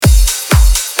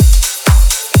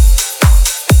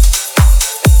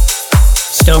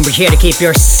StoneBridge here to keep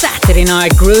your Saturday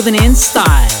night grooving in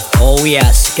style. Oh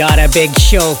yes, got a big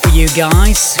show for you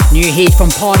guys. New heat from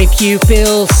Party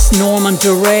Pupils, Norman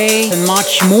Duray, and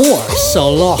much more. So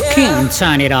lock in,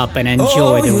 turn it up, and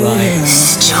enjoy the ride.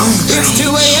 StoneBridge. It's 2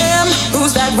 a.m.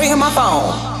 Who's that ringing my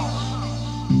phone?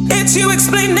 It's you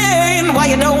explaining why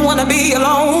you don't wanna be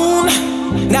alone.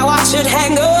 Now I should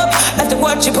hang up after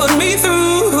what you put me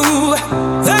through.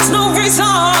 There's no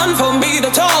reason for me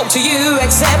to talk to you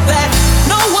except that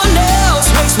no one else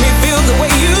makes me feel the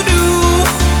way you do.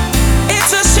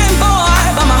 It's a shame, boy,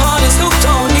 but my heart is hooked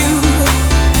on you.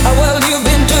 Well, you've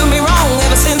been doing me wrong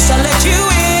ever since I let you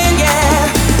in, yeah.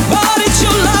 But it's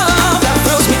your love that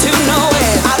thrills me to know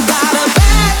it. I've got a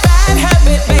bad, bad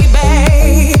habit,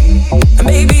 baby.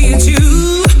 Maybe it's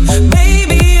you,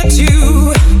 maybe it's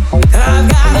you. I've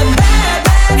got a bad,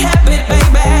 bad habit,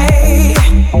 baby.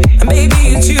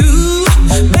 Maybe it's you,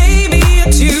 maybe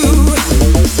it's you.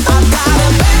 I've got a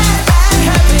bad, bad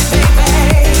habit,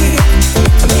 baby.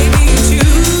 Maybe it's you,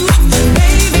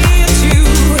 maybe it's you.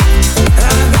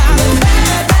 I've got a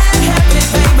bad, bad habit,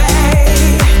 baby.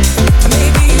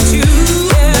 Maybe it's you,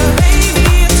 yeah, maybe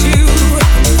it's you.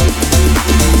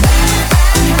 Bad, bad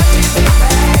habit,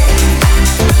 baby.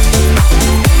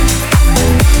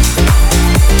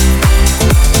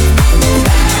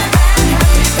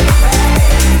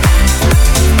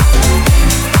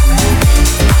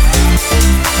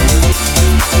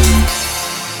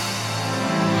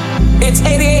 It's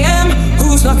 8 a.m.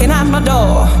 Who's knocking at my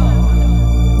door?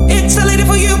 It's a lady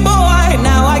for you, boy.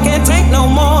 Now I can't take no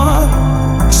more.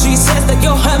 She says that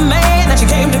you're her man, that she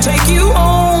came to take you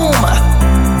home.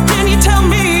 Can you tell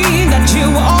me that you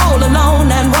were all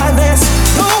alone and why there's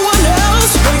no one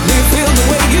else make me feel the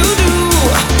way you do?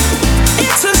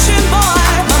 It's a shame, boy,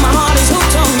 but my heart is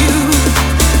hooked on you.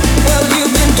 Well,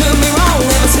 you've been doing me wrong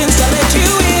ever since I let you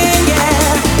in,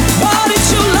 yeah. But it's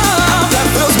your love that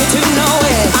thrills me to know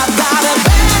it. I've got a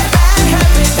bad, bad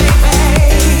habit,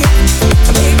 baby.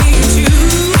 Maybe it's you,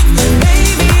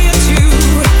 maybe it's you.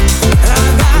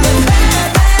 I've got a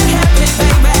bad, bad habit,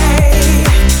 baby.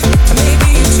 Maybe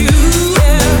it's you,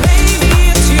 yeah, maybe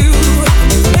it's you,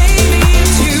 maybe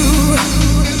it's you.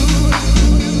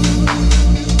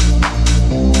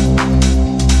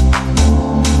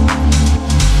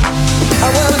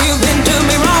 Well, you've been doing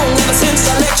me wrong ever since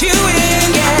I let you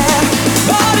in, yeah.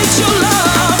 But it's your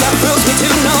love that thrills me to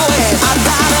know it. I've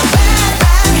got a bad,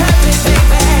 bad habit,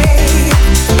 baby.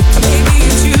 Maybe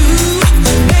it's you,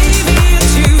 maybe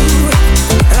it's you.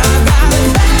 I've got a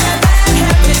bad, bad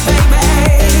habit, baby.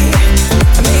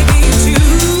 Maybe it's you,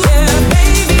 yeah,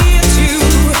 maybe it's you.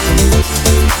 Bad,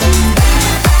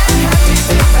 bad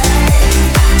habit, baby.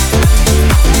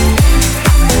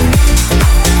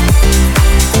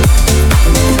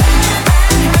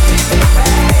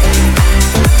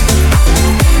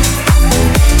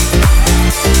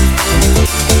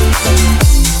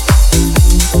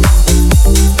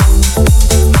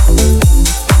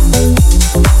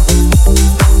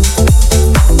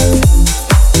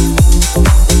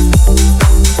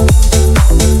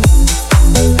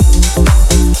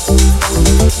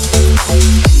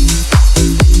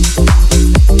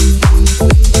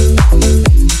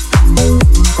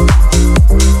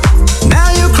 Now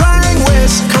you're crying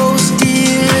West Coast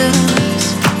tears.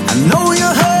 I know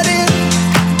you're hurting.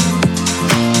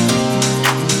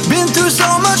 Been through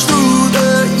so much through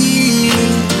the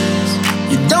years.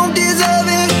 You don't deserve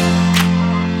it.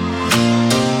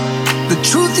 The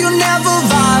truth you never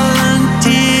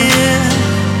volunteer.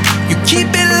 You keep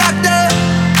it locked up.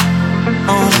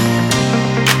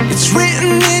 It's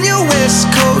written in your West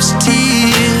Coast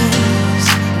tears.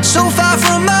 So far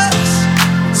from us,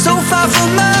 so far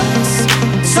from us.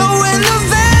 So when the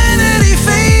vanity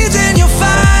fades and you're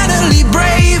finally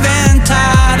brave and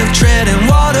tired of treading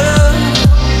water,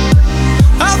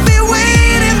 I'll be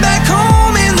waiting back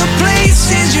home in the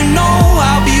places you know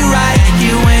I'll be right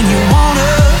here when you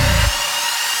wanna.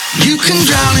 You can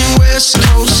drown in West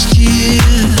Coast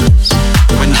tears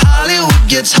when Hollywood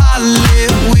gets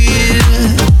Hollywood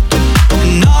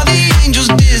and all the angels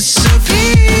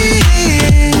disappear.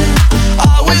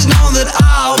 Always know that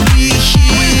I'll be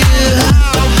here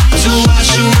to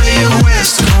wash away your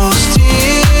West Coast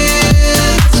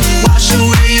tears. Wash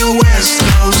away your West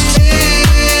Coast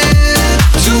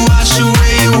tears. To wash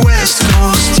away your West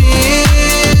Coast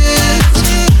tears.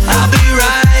 I'll be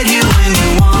right here when you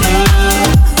wanna.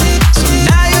 So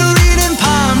now you're reading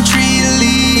palm tree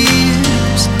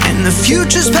leaves and the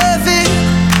future's perfect.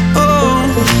 Oh,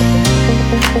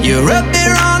 you're up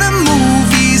there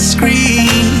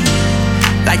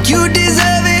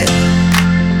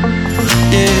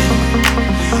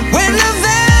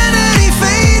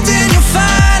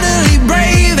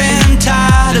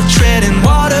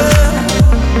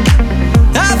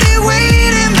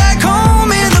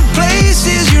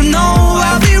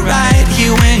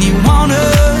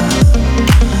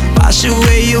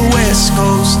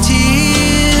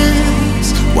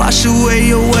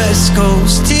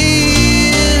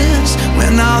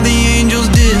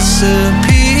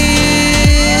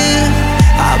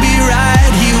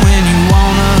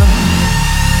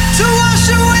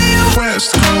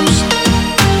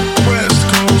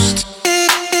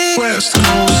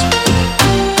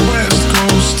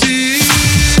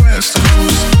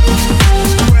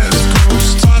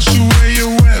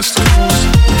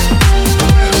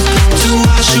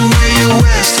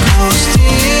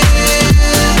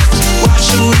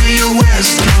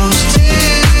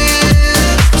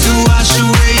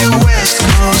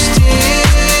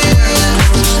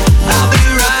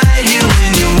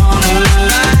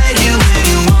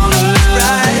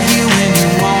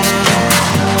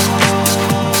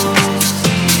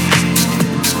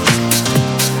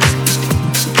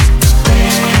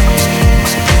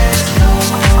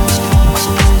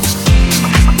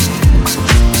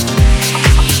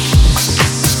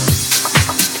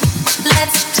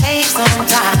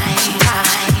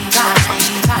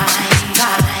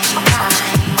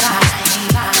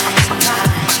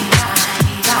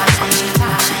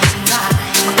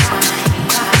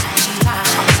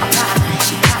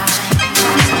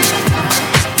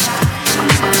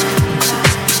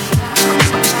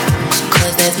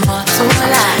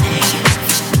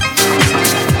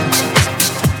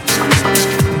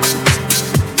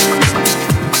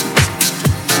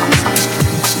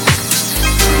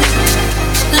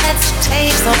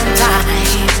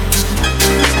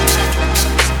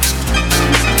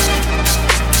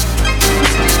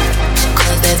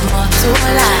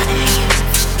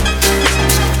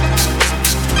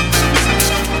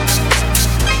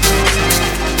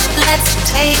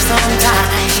take some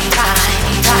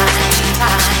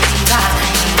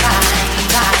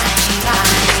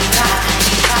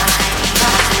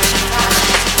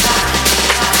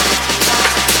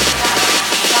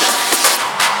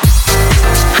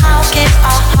How can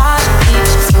our heart beat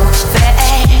so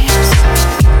fast?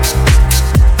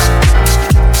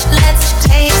 Let's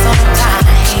take some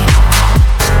time.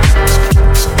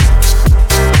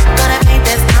 Gonna make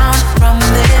this town from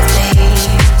this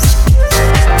place.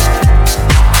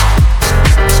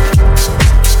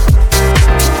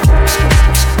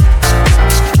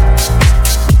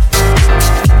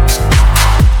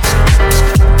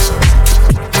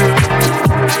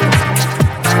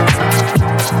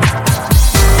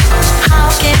 How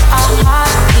can our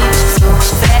heart beat so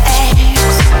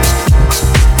fast?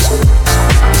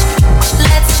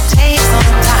 Let's take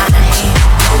some time.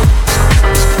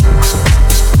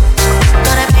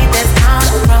 Gonna make this town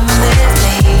from this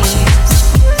place.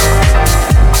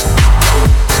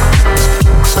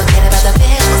 Forget about the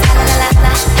bills, la la la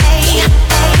la. Hey,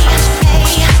 hey, hey,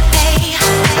 hey,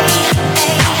 hey,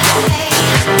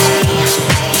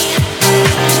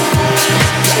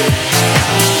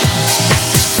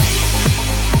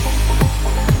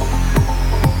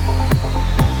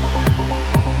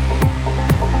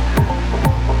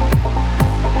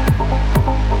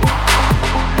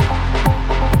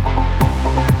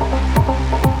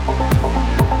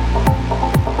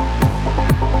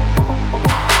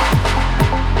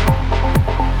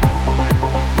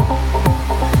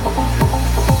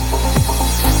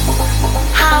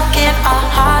 How can our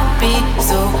heart beat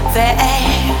so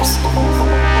fast?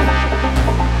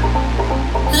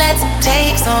 Let's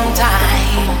take some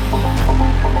time.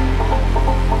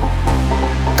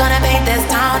 Gonna paint this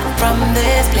town from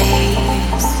this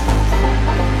place.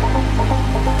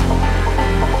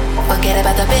 Forget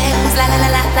about the bills, la la la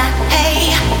la la.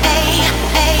 Hey, hey,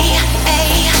 hey, hey, hey,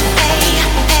 hey,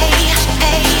 hey, hey,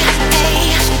 hey, hey,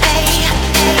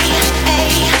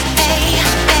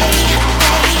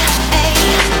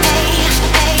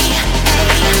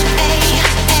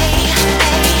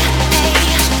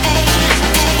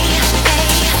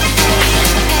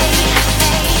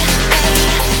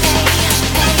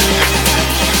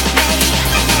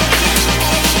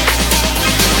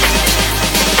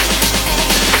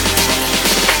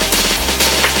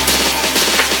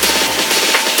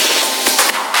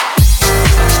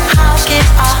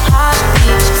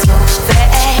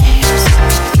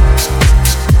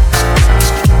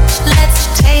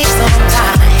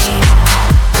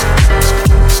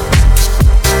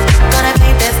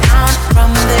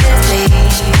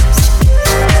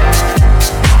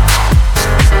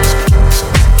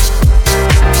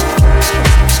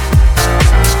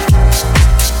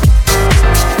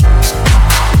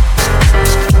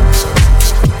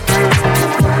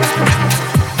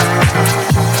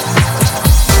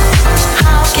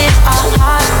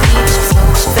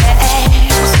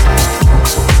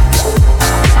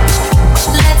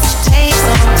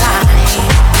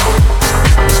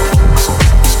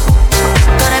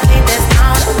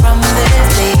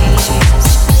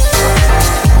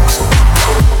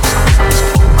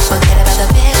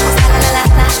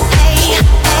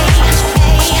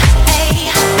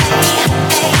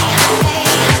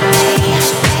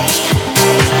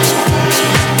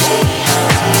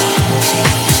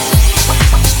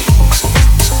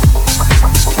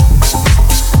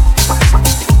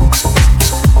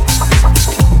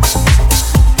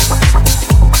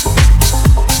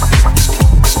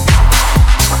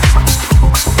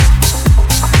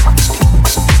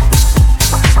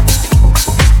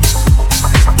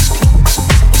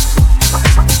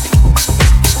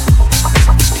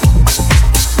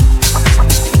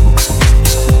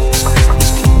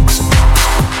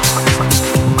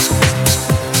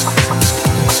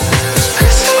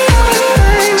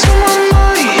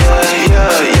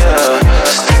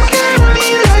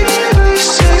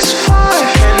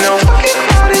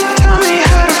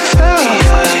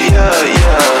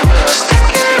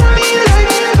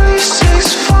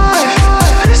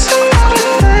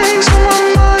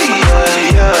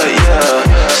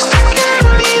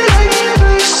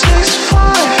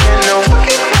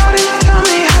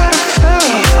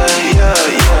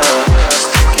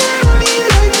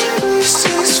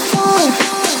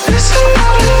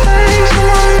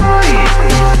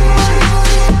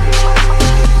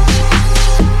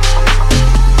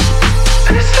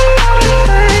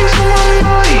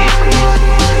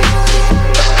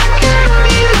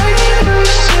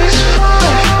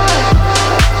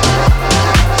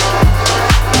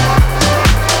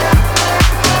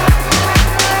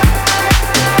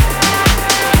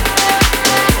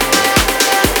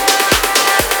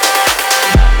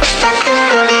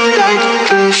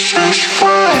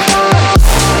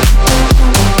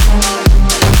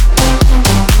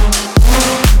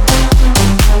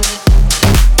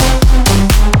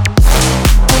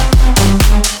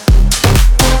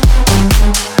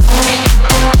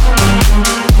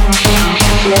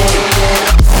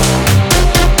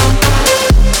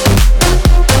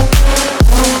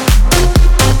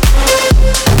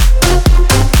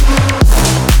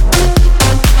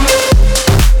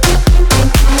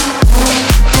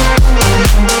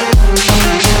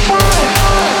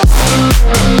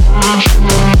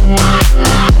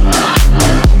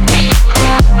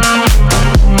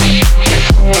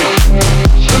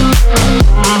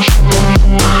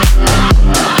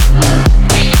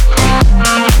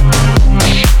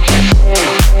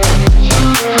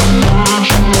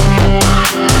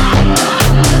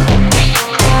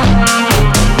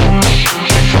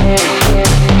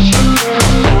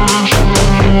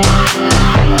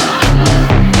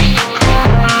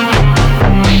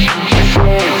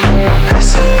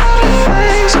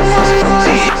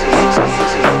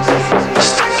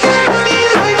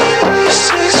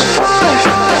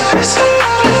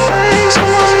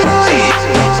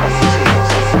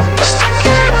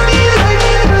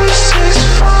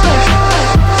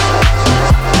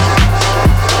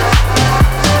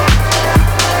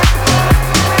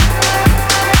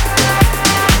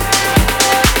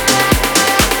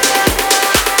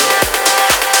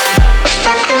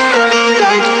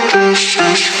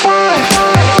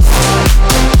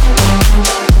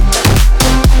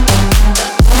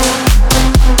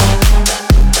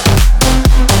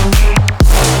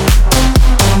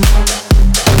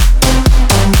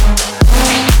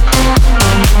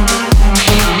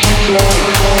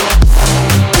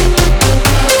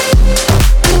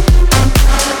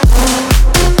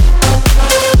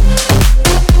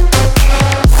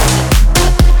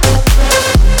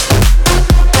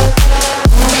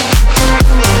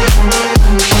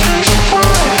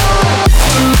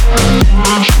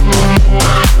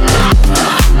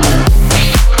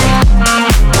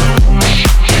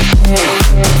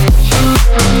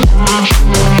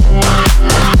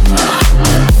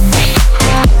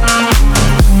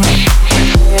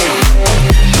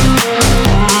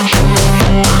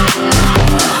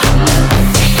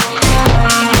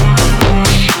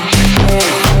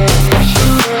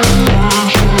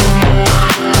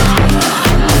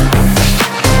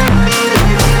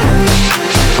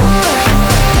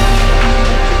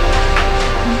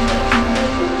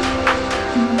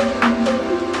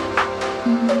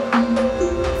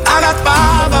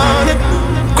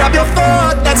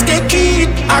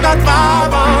 I got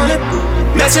 5 on it.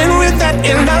 Messing with that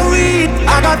in the weed,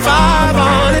 I got 5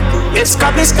 on it. It's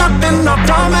got me stuck in no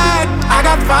automatic, I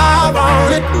got 5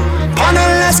 on it. Partner,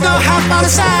 let's go half on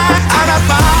the side, I got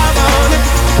 5 on it.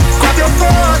 Grab your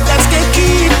board, let's get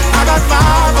keyed, I got 5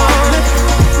 on it.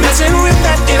 Messing with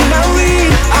that in the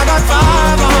weed, I got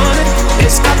 5 on it.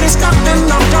 It's got me stuck in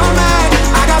no automatic,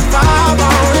 I got 5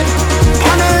 on it.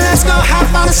 Partner, let's go half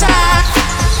on the side.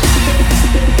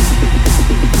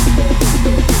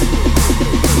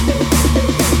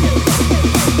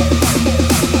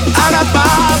 I got 5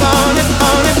 on it,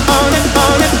 on it, on it,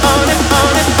 on it, on it,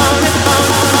 on it, on it, on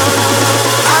it.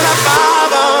 I got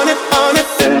 5 on it, on it.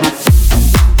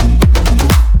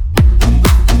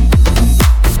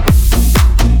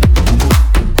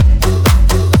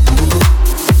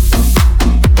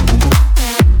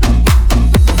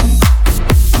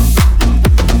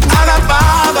 I got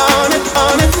 5 on it,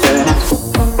 on it.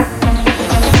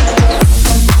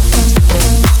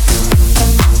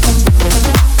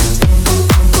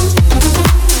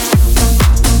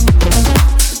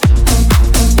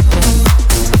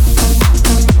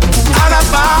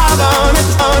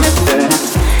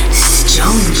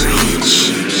 StoneBridge.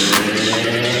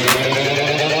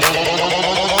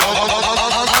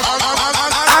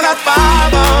 I got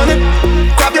 5 on it.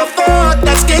 Grab your phone,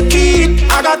 let's get keyed.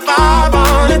 I got 5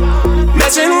 on it.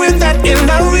 Messing with that in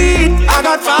the weed. I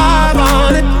got 5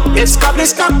 on it. It's got me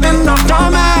stuck in no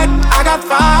automatic. I got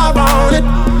 5 on it.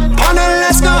 Partner,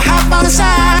 let's go half on the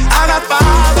side. I got 5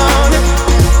 on it.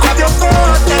 Grab your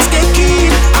phone, let's get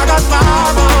keyed. I got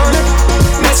 5 on it.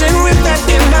 Messing with that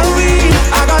in the weed.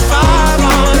 I got 5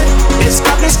 on it. It's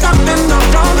got me stuck in no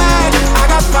automatic. I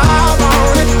got 5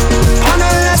 on it.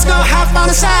 Partner, let's go half on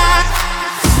the side.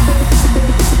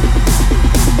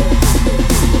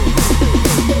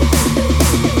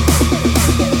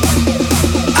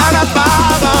 I got 5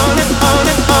 on it, on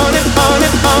it, on it, on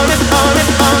it, on it, on it,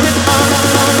 on it, on it,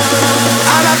 on it.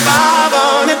 I got 5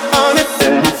 on it, on it.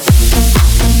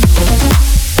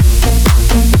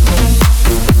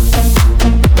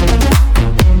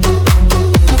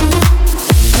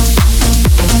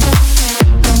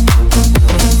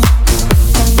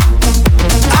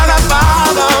 I got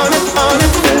 5 on it, on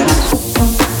it.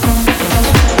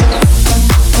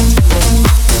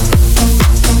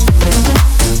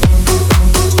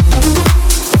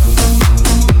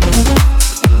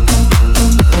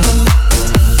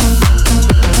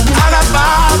 I got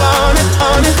 5 on it,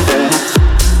 on it.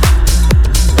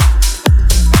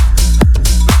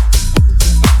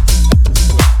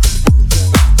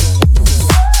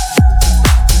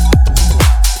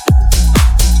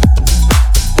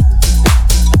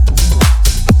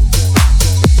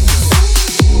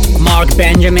 Mark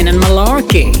Benjamin and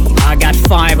Malarkey, I got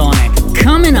 5 on it.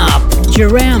 Coming up,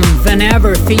 Jerem Van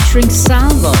Ever featuring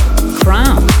Salvo,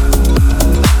 Crown.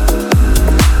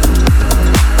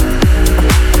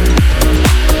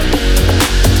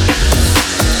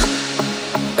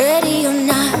 Ready or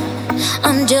not,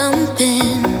 I'm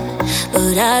jumping,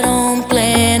 but I don't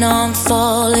plan on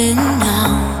falling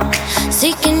now.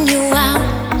 Seeking you out,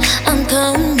 I'm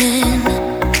coming,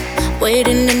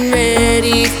 waiting and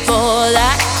ready for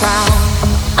that crown.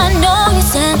 I know you're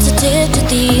sensitive to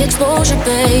the exposure,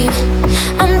 babe.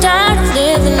 I'm tired of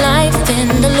living life in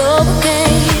the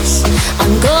lowercase.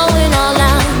 I'm going all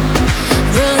out,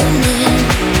 running,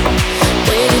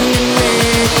 waiting and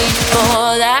ready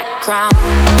for that crown.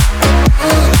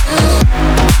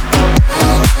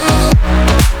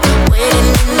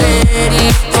 Waiting and ready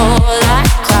for that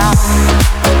crown.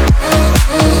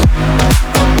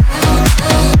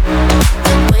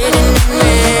 Waiting and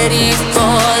ready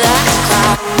for that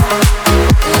crown.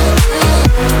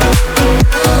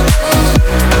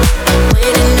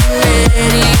 Waiting and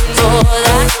ready for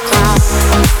that crown.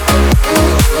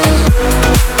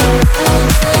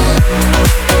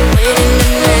 Waiting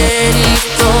and ready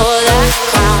for that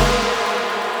crown.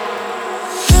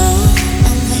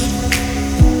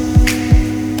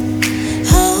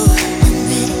 Oh,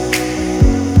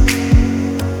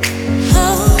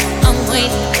 I'm waiting. Oh, I'm ready. Oh, I'm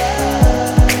waiting.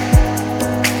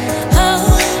 Oh,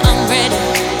 I'm ready.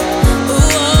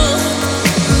 Ooh.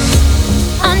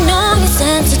 I know you're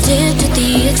sensitive to the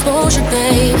exposure,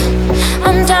 babe.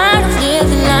 I'm tired of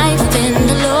living life in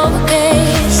the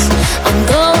lowercase. I'm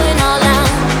going all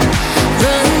out,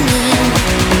 running,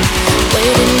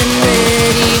 waiting and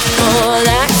ready for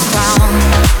that crown.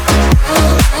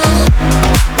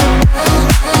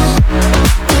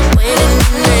 Waiting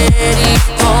and ready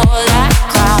for that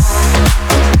crown.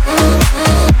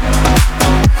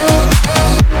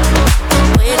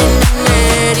 Waiting and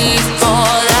ready for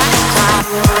that crown.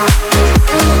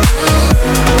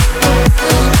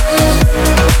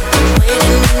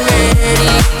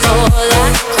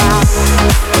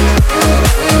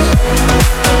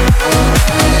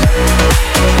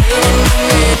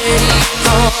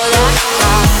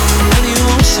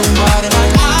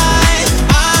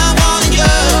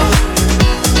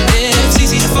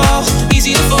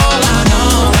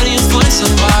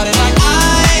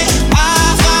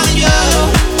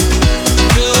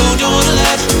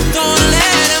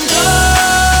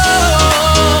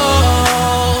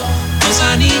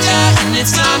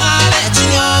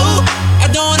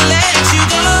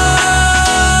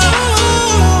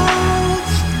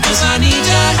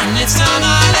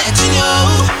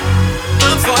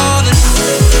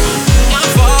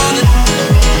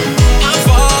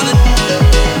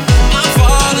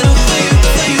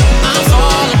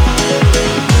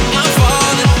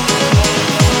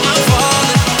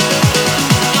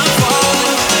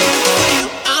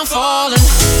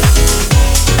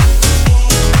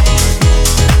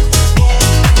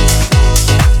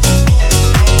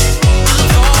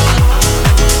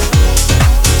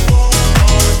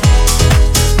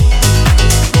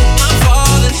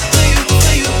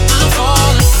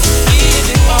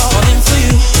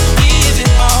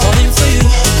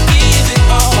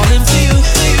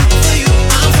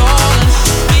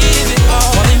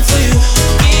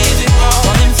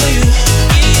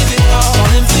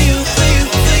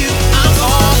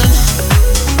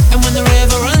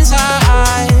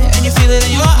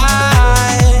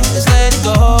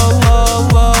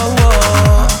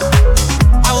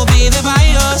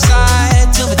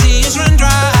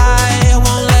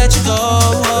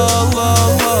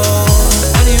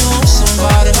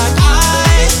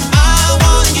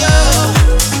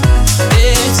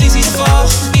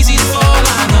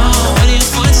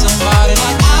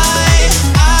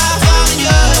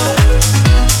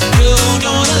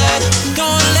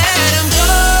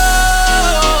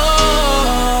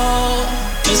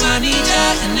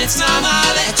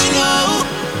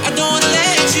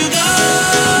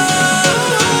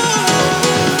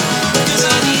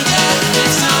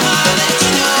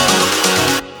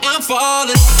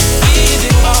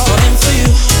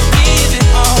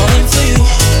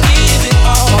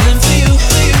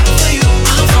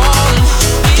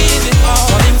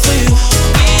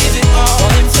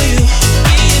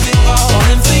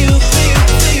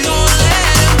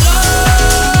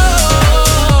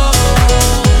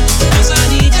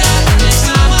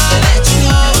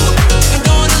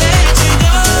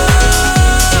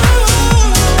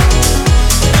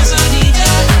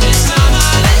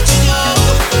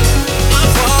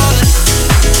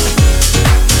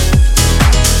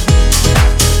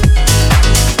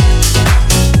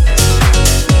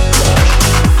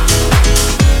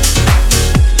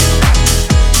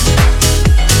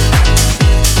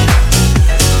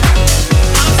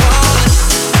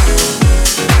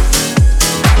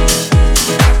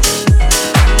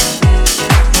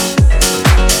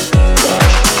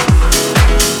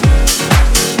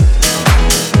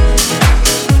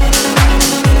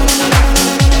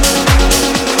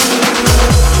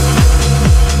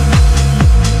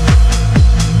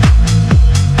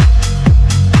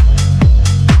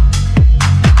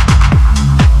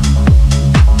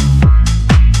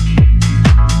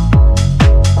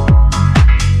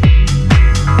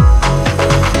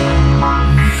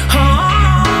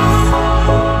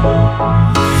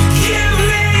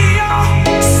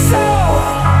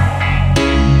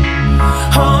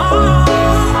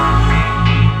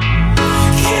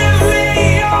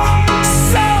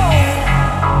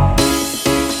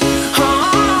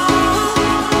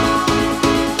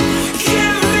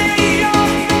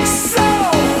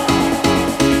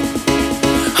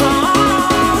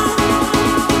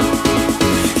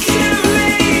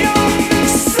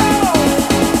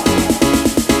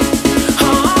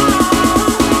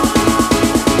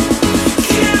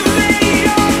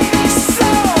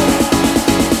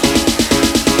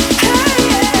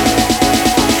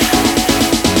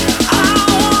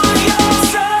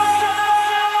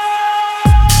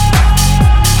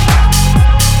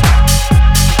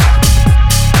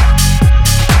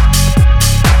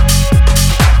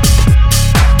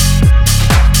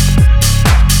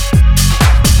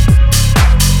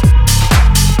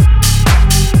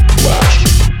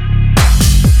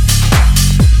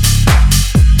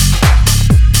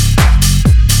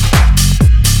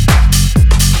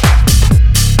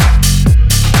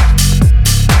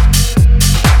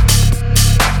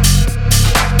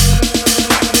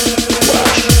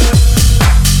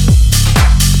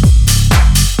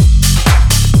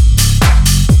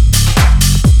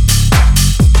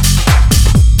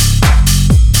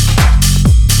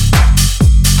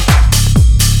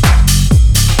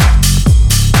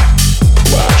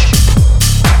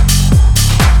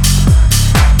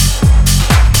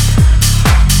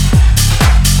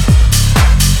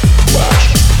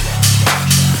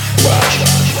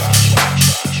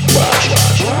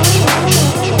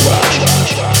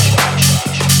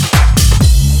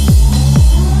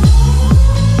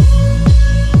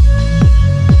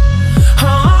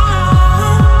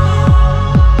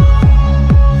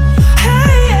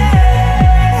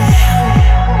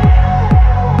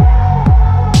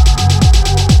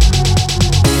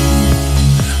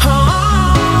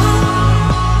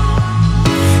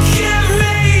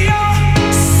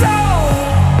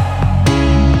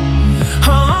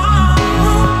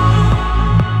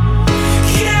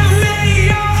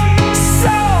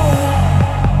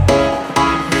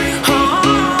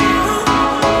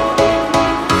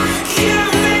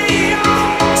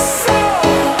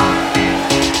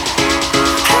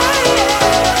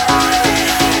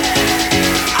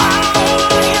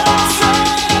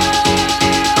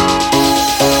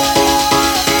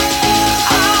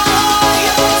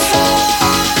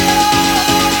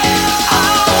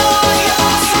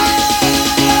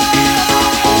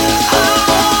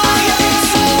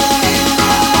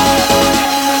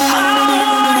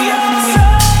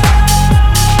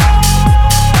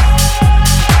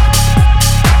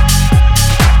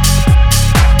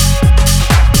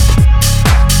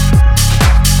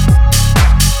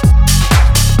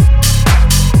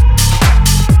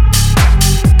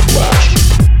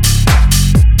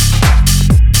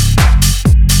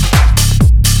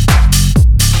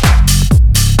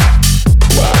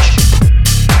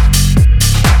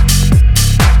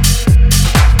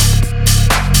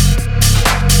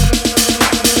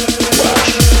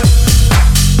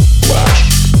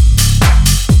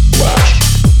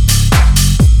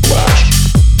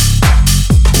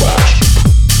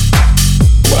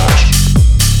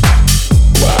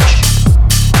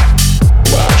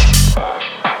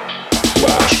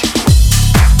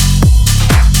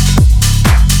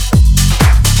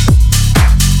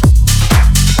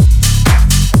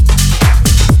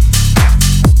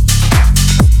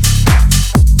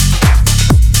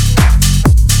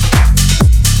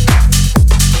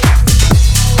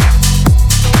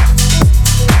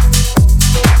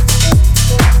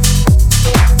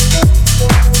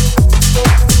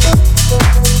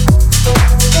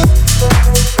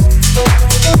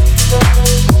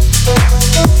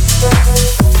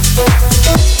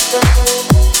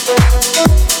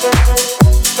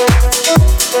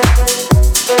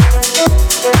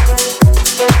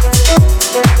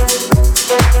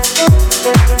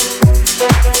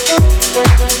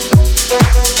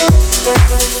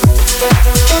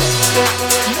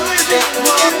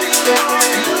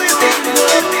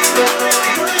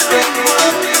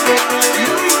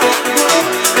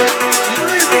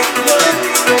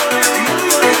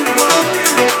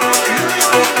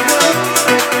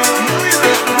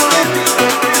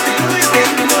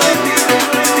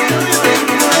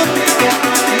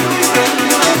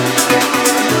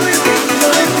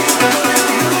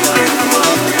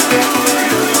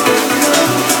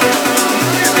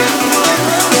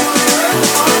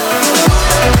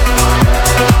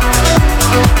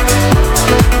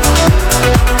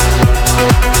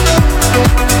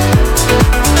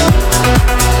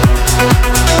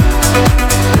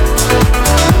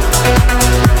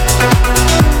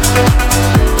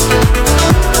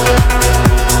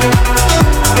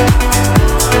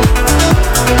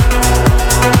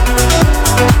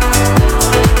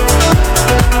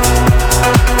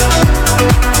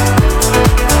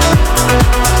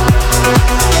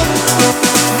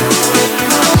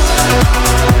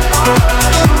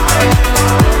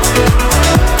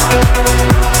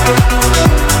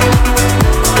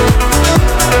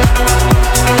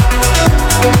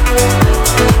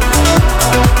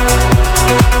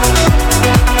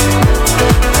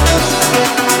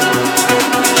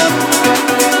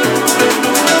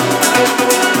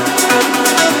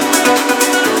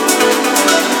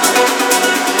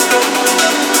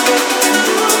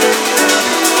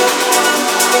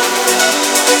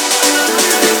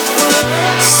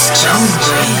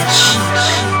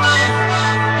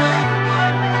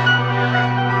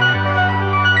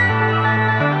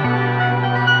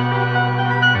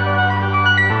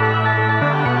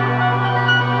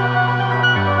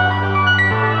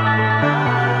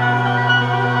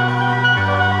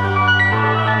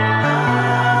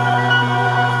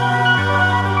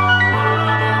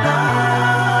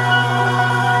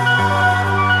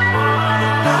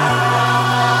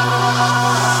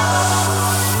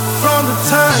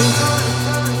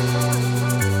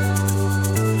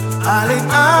 I laid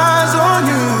eyes on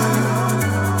you.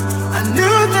 I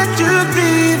knew that you'd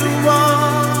be the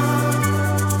one.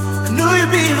 I knew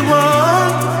you'd be the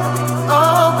one.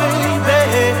 Oh,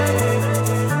 baby,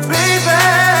 baby,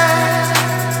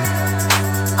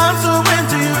 I'm so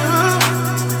into you.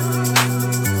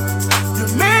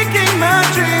 You're making my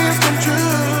dreams come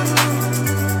true.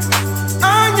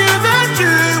 I knew that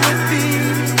you would be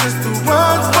just the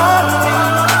one for me.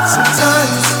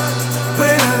 Sometimes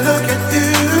when I look at you,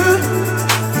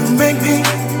 you make me,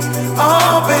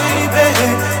 oh baby,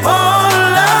 oh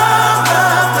love,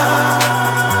 love, love.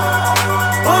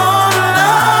 Oh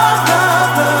love,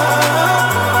 love, love.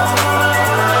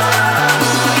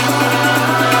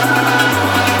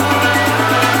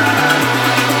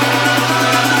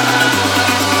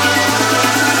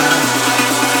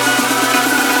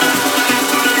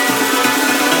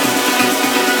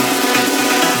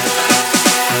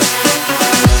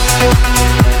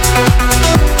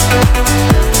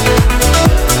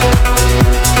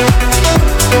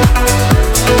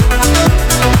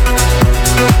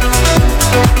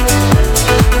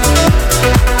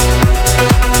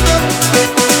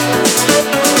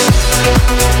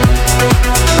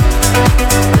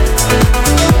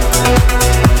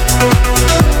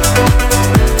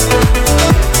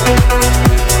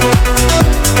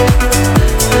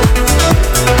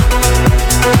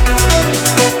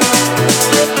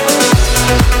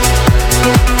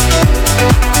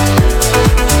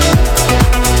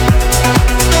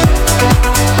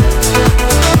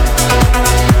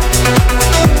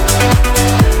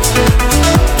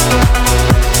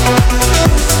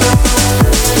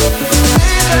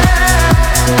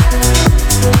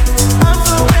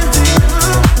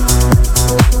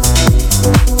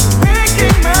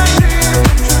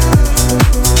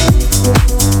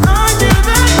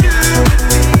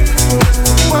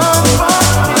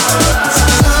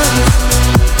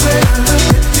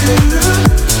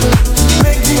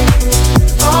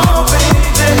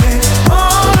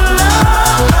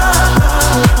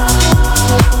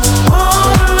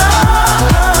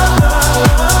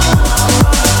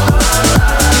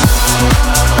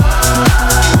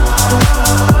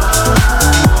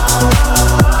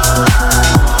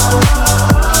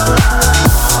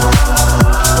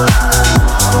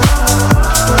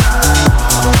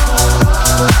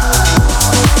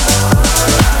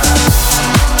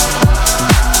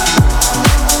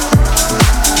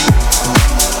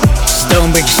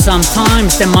 StoneBridge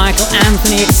Sometimes, the Michael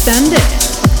Anthony Extended.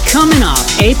 Coming up,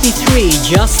 AP3,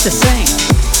 Just the Same.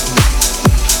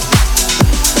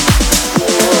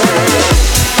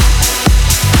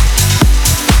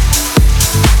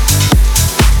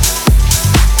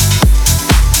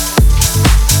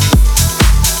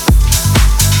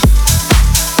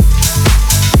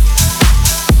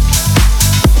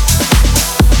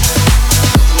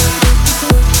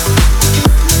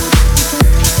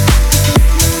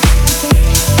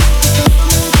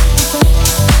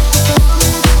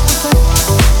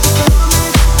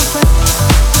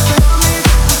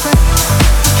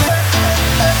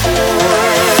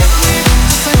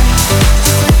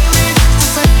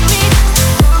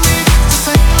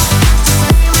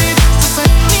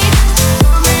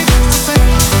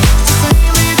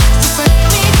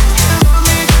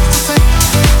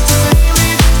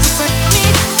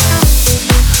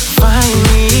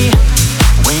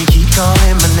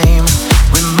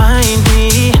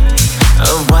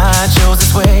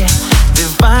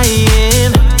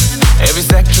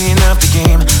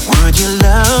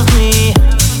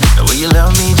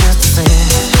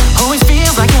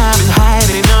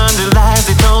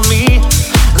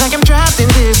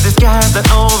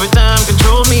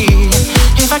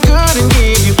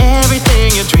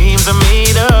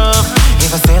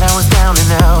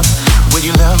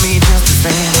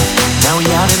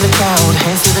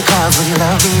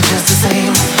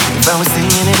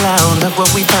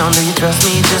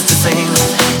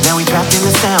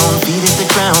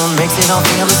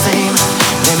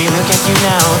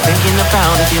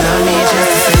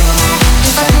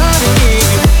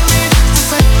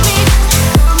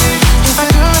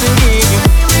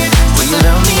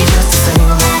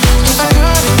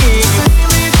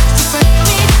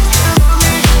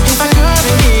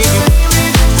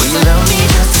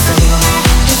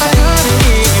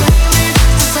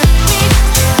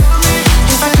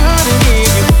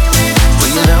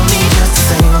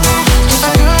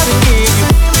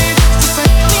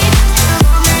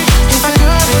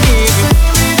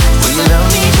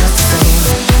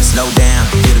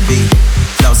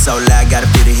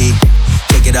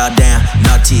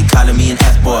 Calling me an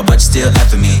F-boy, but you still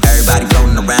F'ing me. Everybody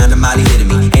floating around, the molly hitting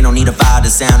me. Ain't no don't need a file to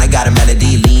sound. I got a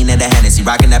melody, lean and a Hennessy,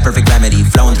 rocking that perfect remedy,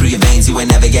 flowing through your veins. You ain't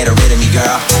never get rid of me,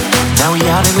 girl. Now we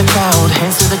out in the crowd,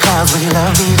 hands to the clouds. Will you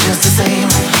love me just the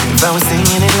same? If I was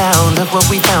singing it loud, look what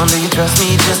we found. Do you trust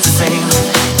me just the same?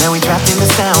 Now we trapped in the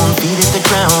sound, feet hit the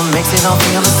ground, makes it all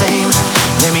feel the same.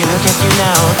 Let me look at you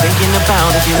now, thinking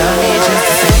about if you love me just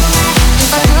the same.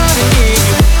 If I couldn't give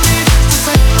you,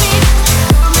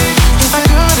 if I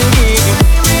couldn't give you,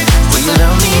 will you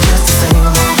love me just the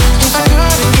same? If I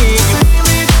couldn't give you,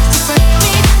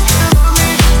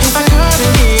 if I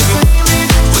couldn't give you,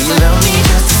 will you love me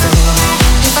just the same?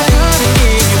 If I couldn't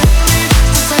give you,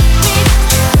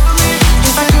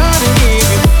 if I couldn't give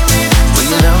you, will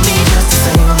you love me just the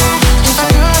same? If I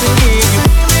couldn't give you,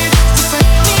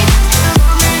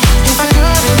 if I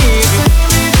couldn't give you,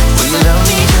 will you love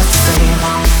me just the same?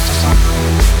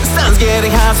 The sun's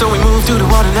getting hot, so we move to the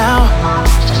water now.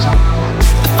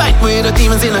 The fight with our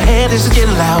demons in our head is just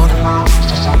getting loud.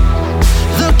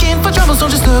 Looking for trouble, so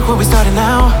just look where we started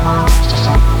now.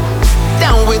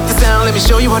 Down with the sound, let me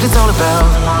show you what it's all about.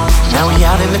 Now we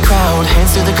out in the crowd,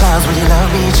 hands to the clouds. Will you love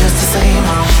me just the same?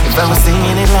 If I was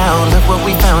singing it loud, look what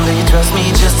we found. Do you trust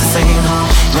me just the same?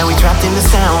 Now we trapped in the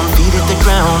sound, feet hit the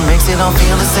ground, makes it all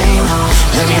feel the same.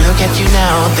 Let me look at you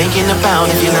now, thinking about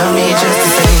if you love me just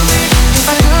the same. If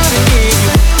I couldn't give you,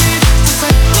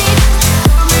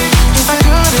 if I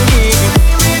couldn't give you,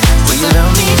 will you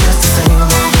love me just the same?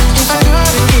 If I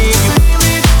couldn't give you,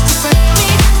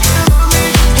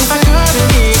 if I couldn't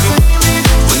give you,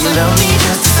 will you love me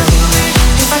just the same?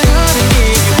 If I couldn't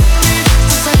give you,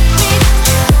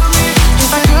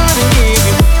 if I couldn't give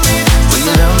you, will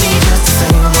you love me just the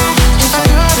same? If I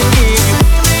couldn't give you,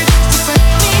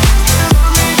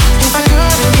 if I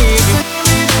couldn't give you,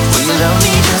 will you love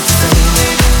me just the same?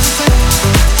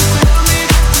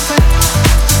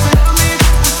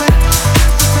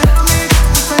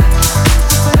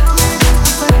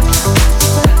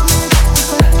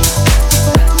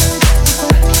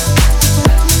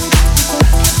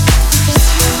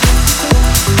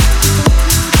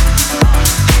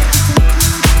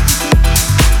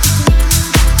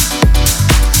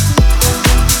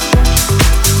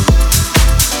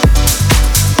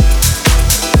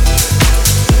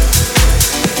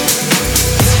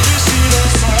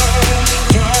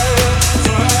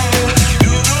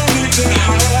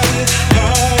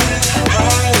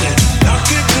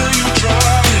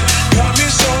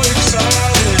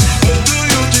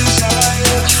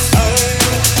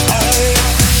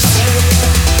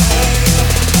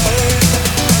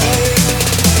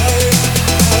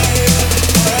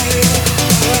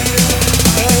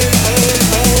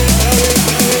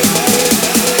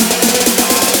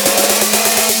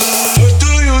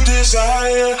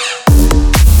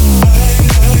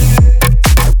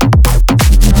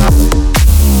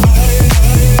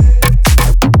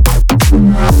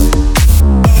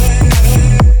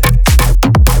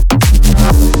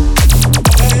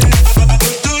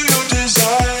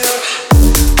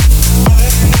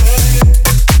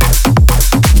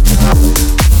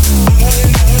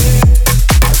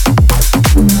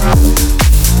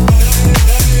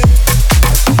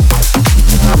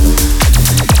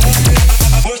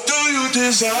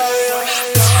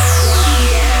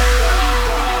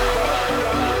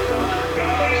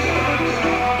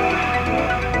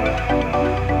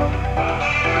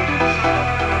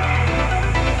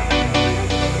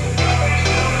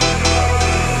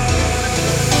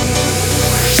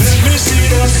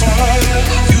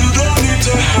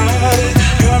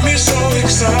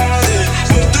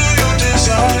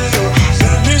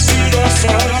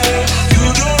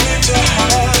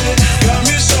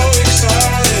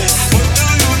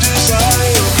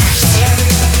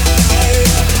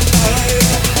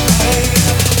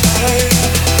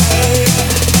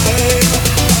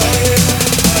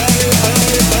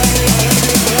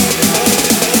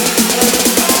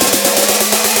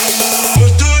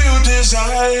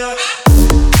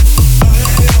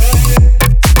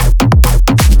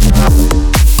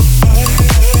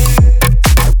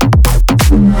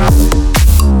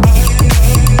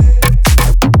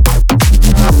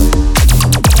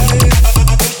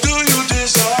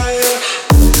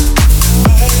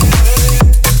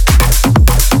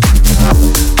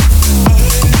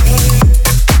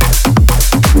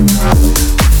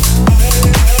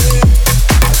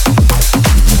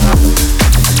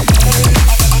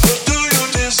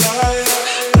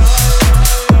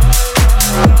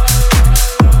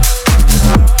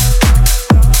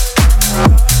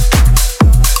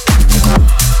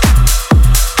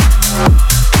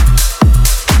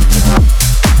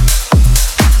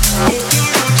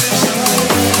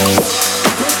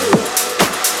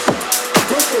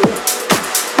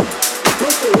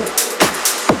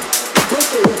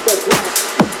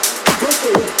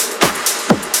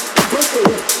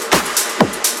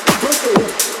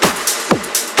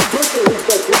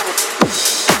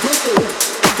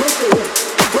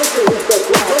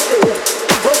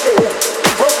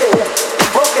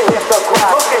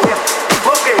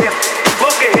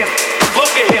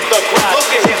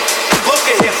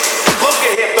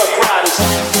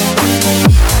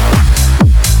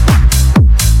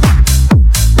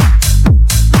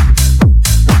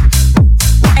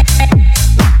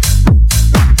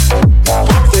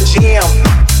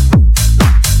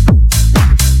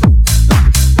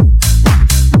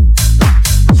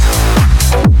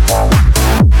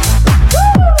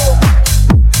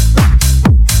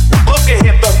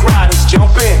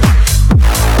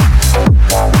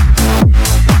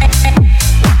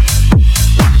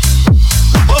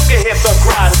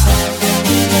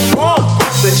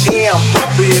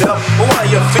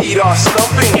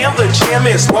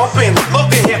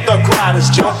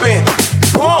 jumping.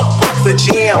 Pump up the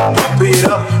jam, pump it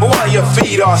up while your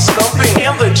feet are stumping.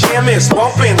 And the jam is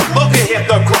bumping. Look ahead,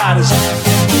 the crowd is.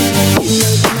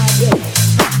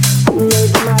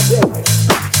 Make my day.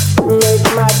 Make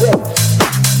my day.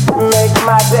 Make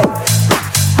my day.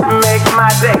 Make my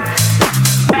day.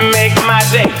 Make my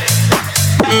day.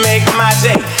 Make my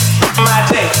day. My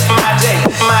day. My day.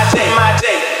 My day. My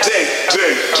day. Day.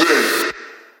 Day. Day.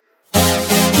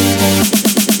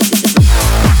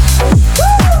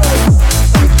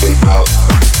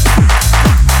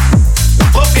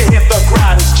 Look ahead, the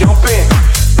crowd is jumping.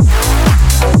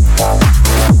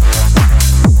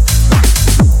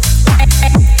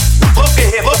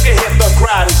 Look ahead, the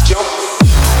crowd is jumping.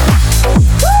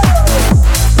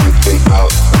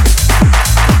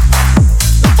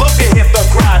 Look ahead, the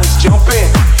crowd is jumping.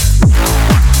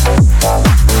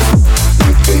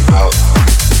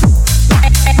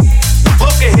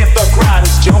 Look ahead, the crowd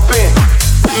is jumping.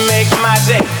 Make my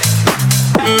day.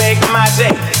 Make my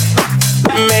day.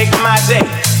 Make my day.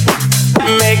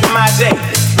 Make my day.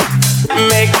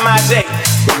 Make my day.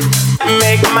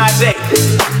 Make my day.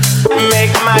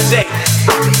 Make my day.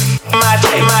 My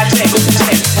day, my day,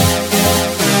 day.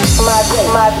 My day,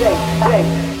 my day, day.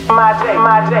 My day,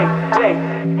 my day, day.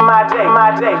 My day,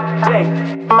 my day, day.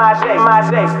 My day, my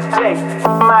day, day.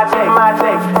 My day, my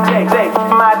day, day, day.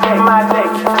 My day, my day,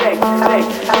 day, day,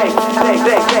 day,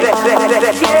 day, day, day, day,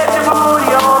 day. Get your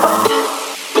booty on.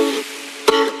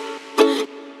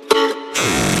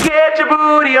 Get your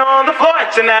booty on the floor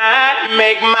tonight.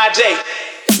 Make my day.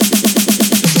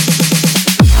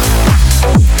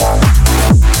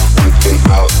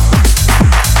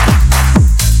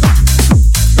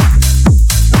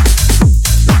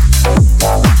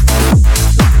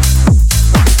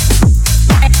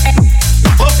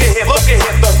 Look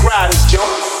ahead, the crowd is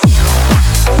jumping.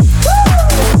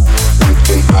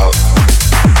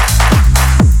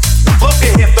 Look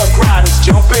ahead, the crowd is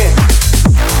jumping.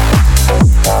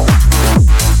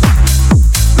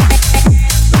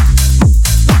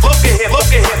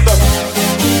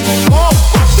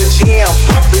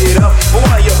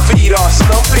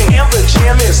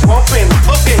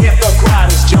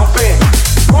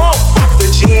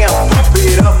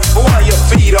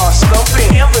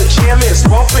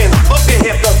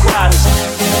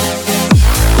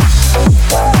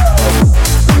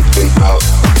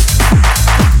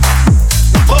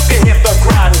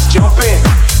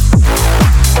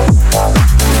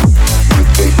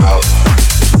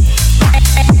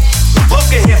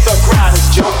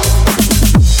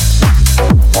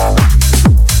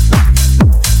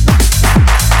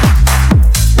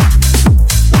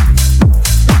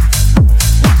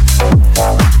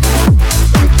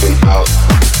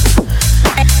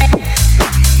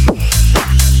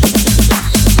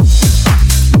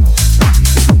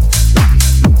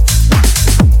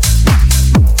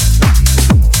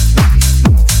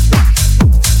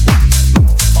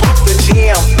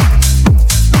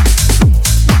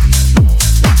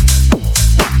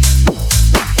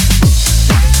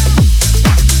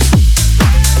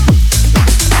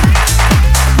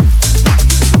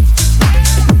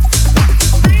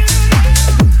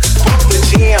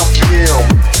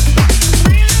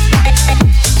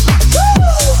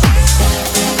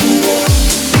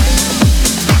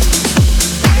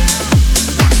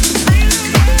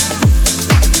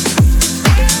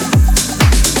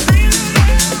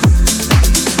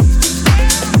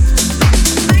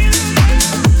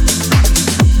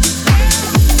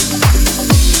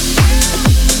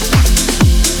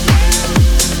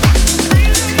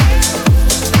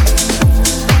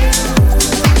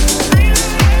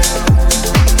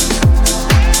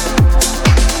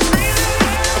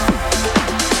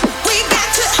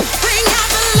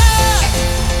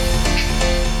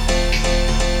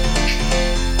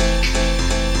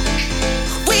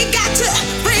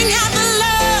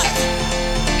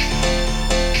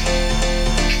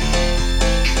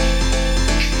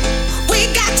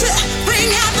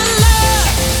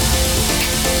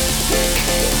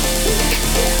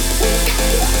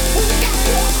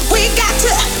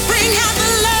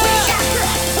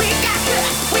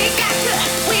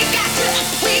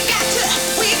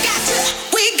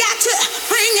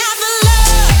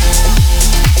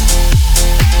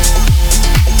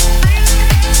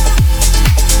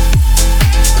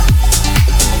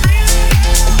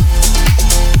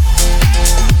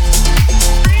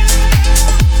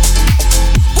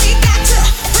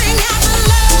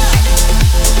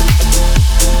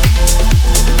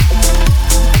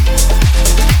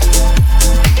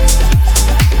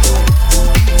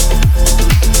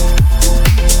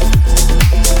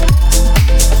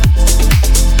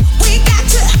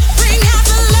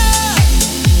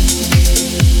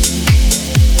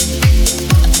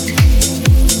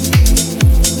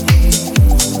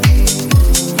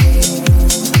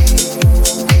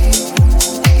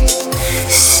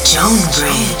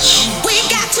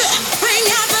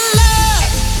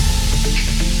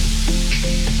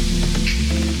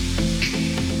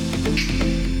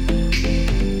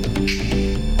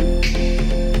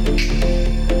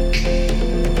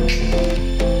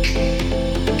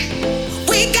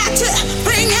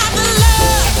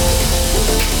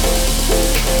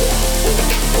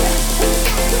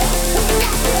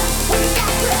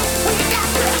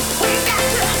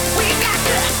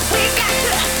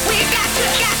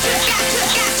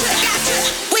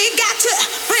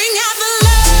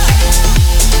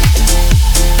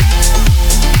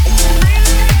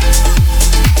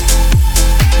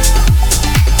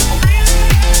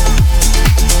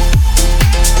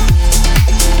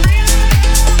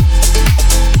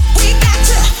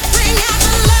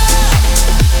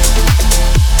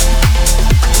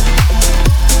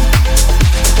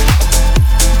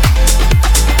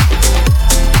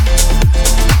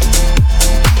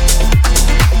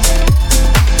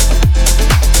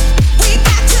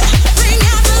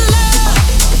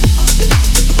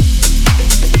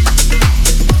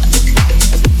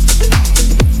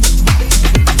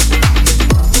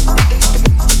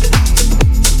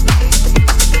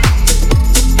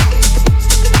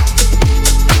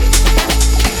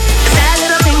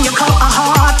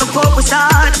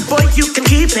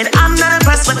 said I'm not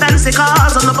impressed with fancy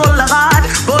cars on the boulevard.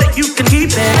 Boy, you can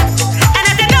keep it. And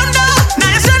if you don't know, now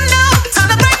you should know. Time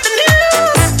to break the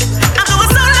news. I'm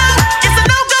going solo. It's a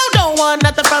no-go. Don't want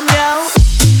nothing from you.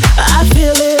 I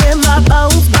feel it in my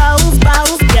bones, bones,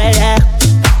 bones, yeah.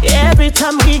 Every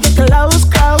time we get close,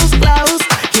 close, close.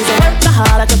 He's a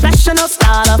workaholic, professional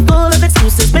starter, full of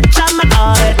excuses. Bitch, I'm a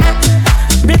god.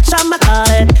 Bitch, I'm a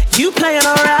god. You playing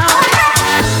around.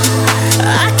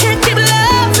 I can't keep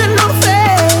loving no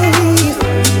faith.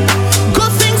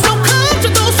 Good things don't come to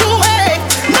those who wait.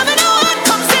 Never know what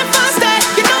comes in first day.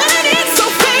 You know what it is, so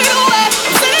fade away.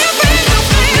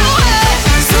 Fade away.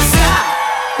 So stop.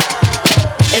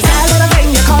 Is that little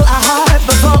thing you call a heart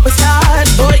before we start?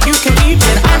 Boy, you can keep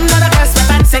it. I'm not a best with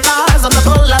fancy cars on the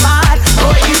boulevard.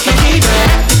 Boy, you can keep it.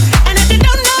 And if you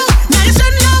don't know,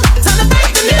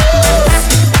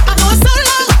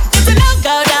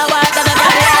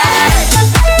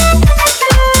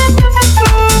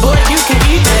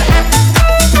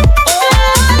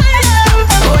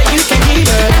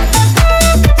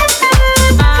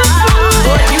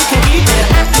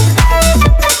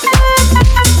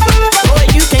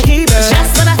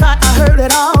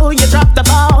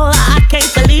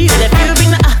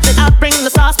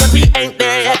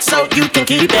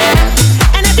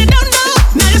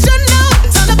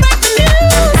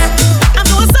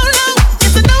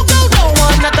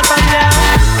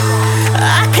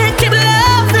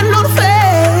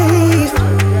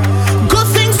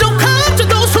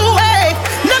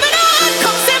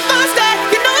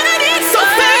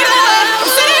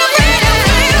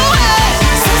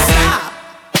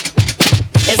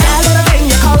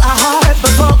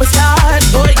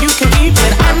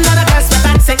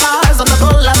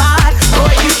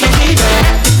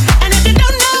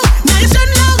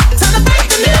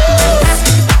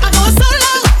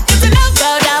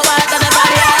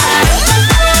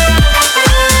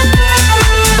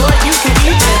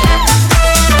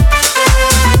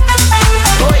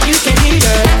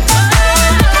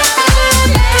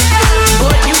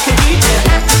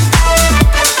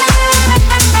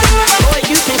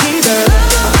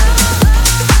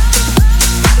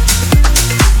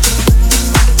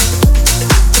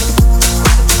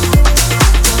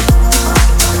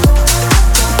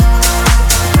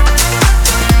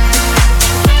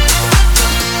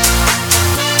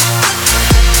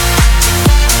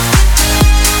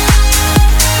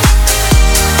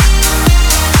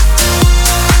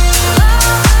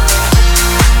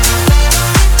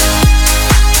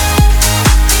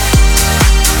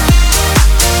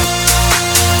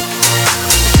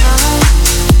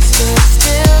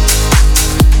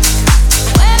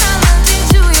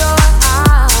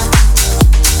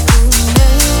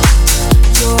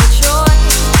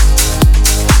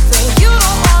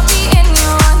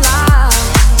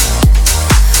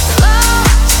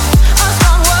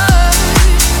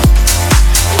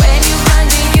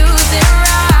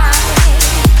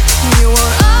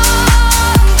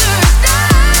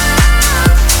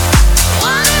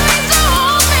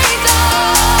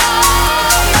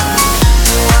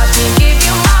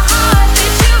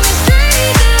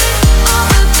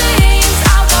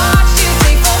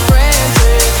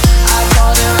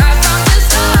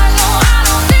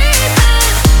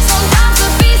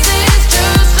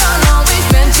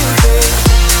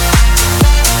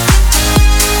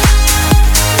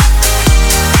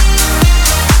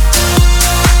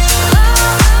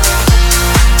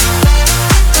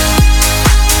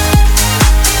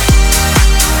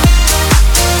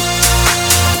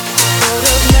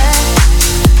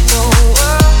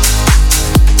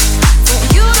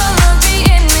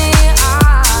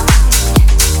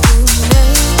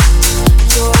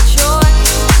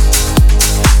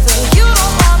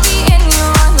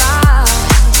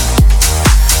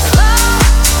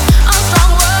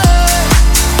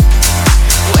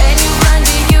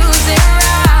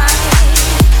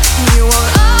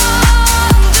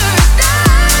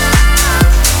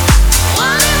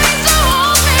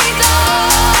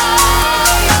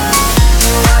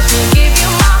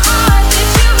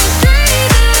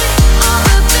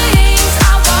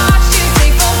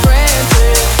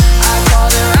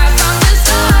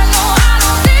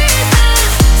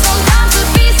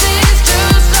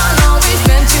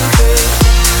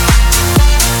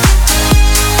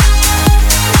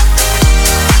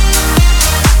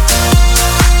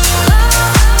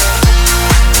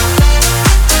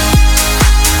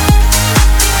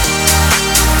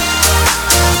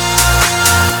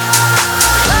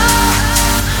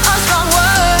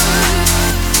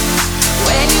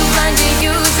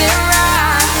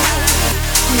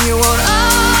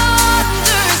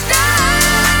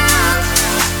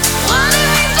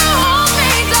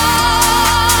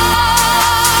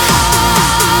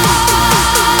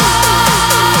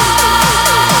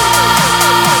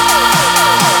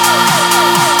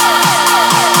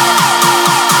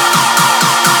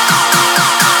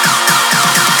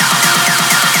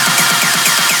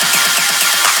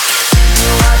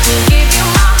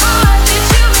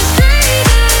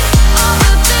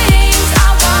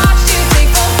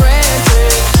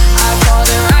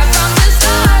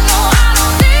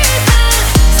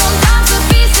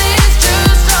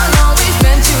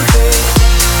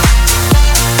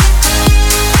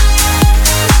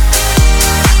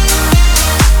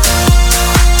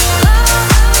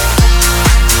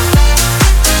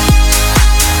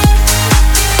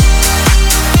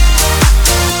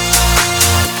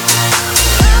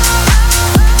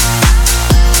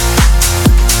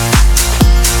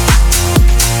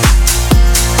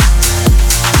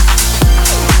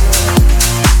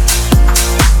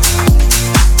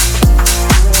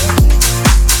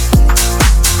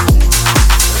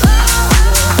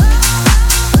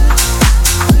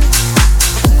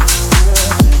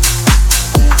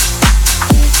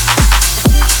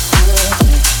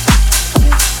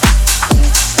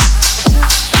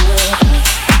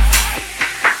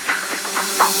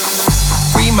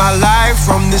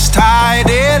 from this tight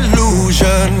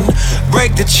illusion.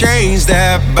 Break the chains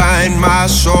that bind my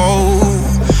soul.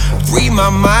 Free my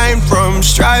mind from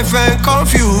strife and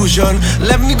confusion.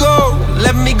 Let me go,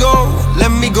 let me go,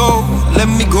 let me go, let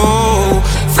me go.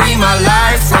 Free my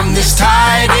life from this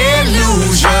tight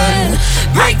illusion.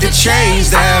 Break the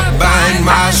chains that bind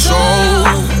my soul.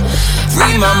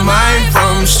 Free my mind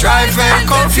from strife and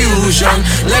confusion.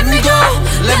 Let me go,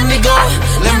 let me go,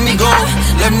 let me go,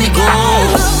 let me go.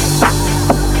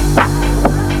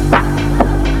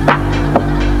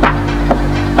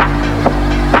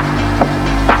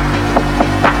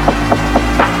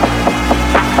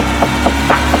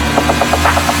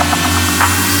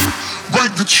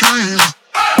 Break the chains.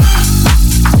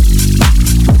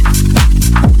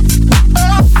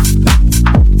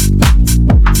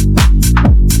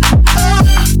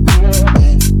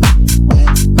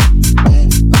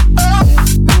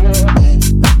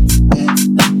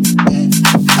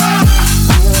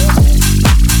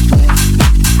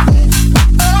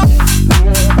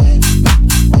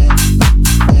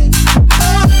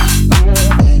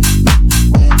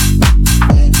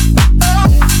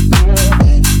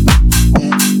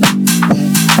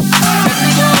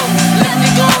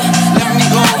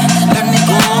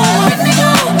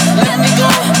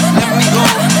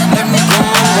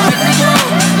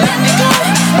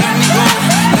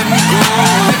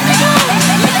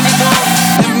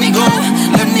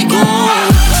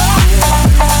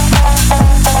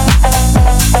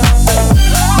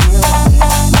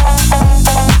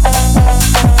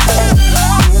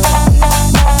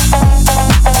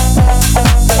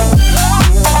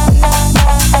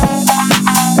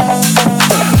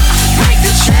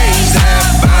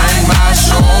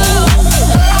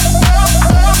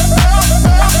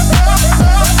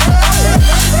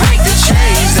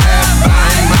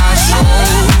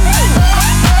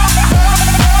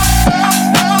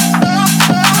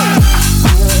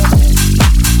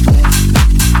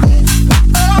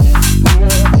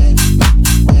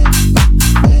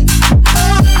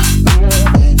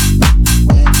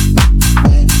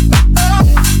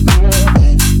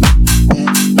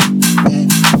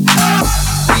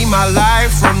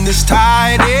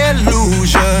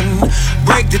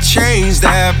 Chains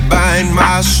that bind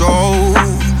my soul.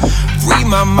 Free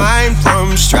my mind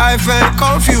from strife and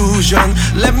confusion.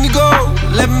 Let me go,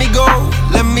 let me go,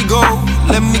 let me go,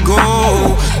 let me go.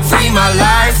 Free my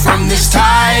life from this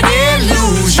tight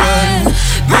illusion.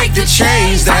 Break the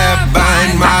chains that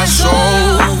bind my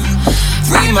soul.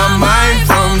 Free my mind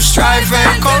from strife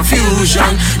and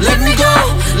confusion. Let me go,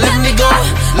 let me go,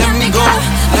 let me go,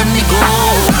 let me go.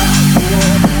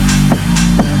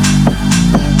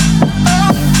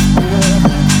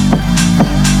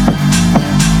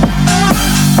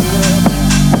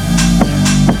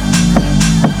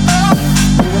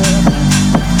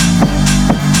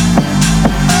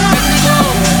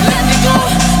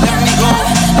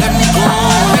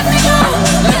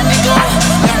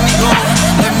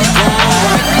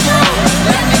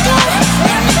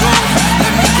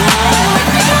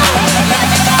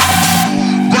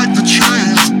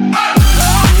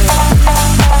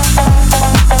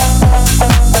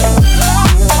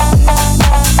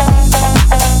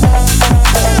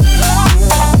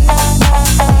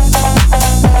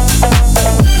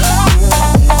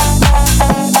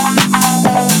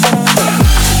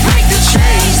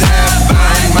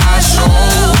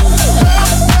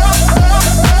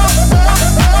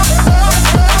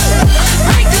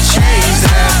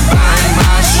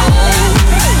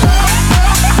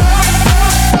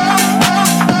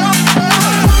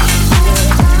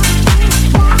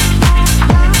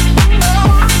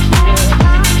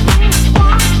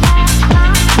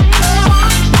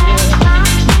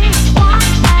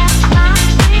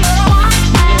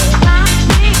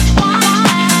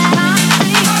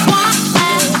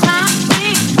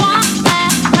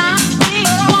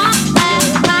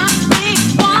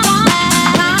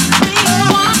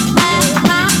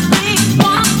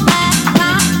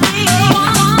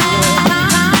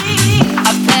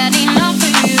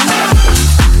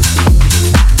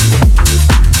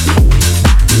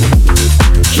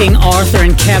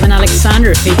 Kevin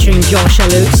Alexander featuring Joshua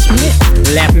Luke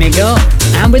Smith, Let Me Go.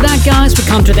 And with that, guys, we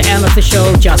come to the end of the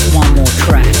show. Just one more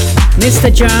track.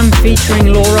 Mr. Jam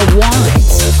featuring Laura White,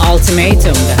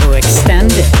 Ultimatum, the Who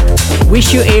Extended.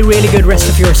 Wish you a really good rest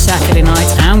of your Saturday night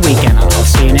and weekend, and I'll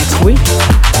see you next week. One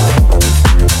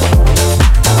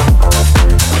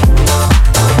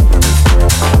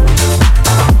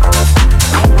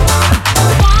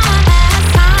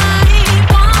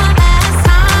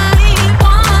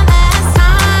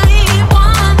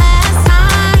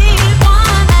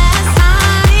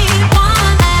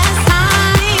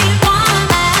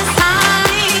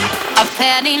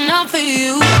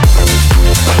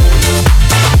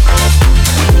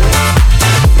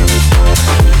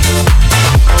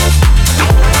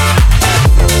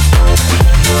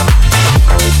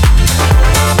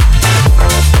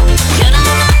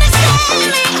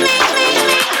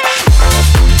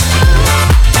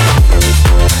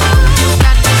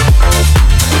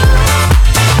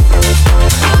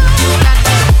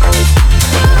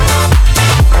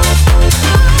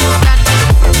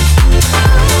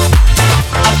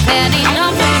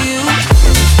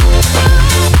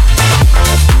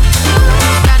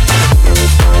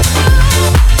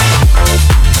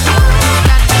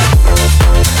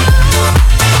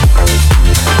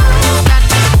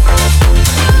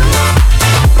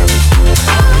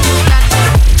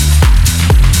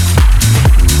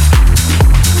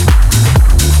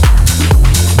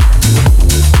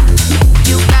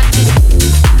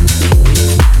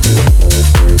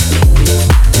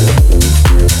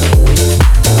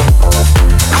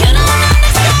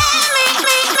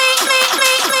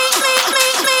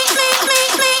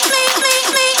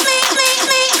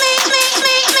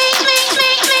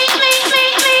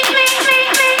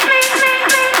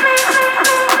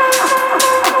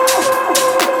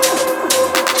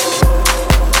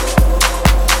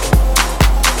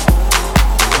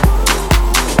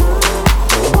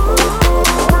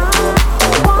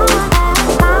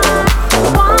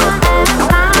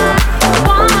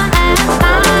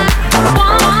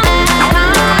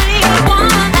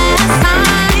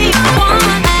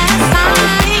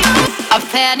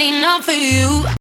down for you.